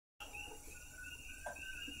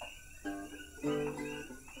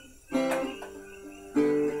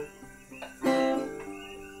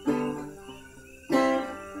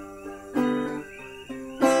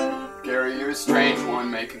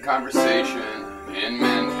making conversation.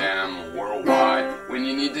 Inmendham, worldwide. When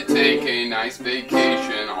you need to take a nice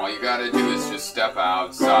vacation, all you gotta do is just step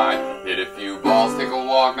outside. Hit a few balls, take a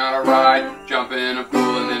walk, not a ride. Jump in a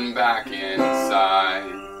pool and then back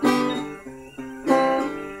inside.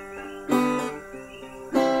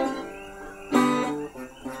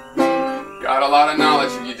 Got a lot of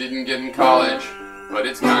knowledge that you didn't get in college, but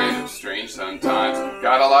it's kind of strange sometimes.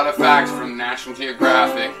 Got a lot of facts from National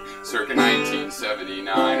Geographic, circa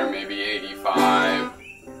 1979 or maybe 85.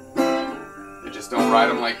 They just don't write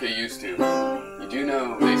them like they used to. You do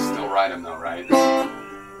know they still write them though, right? You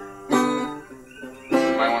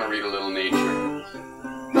might want to read a little Nature.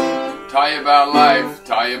 Tell you about life,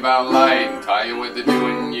 tell you about light, and tell you what to do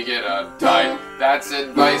when you get uptight. That's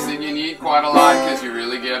advice that you need quite a lot, cause you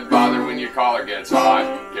really get bothered when your collar gets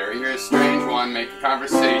hot. Gary, you're a strange one, make a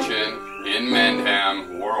conversation.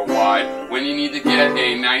 Inmendham, worldwide. When you need to get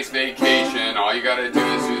a nice vacation, all you gotta do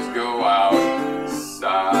is just go out.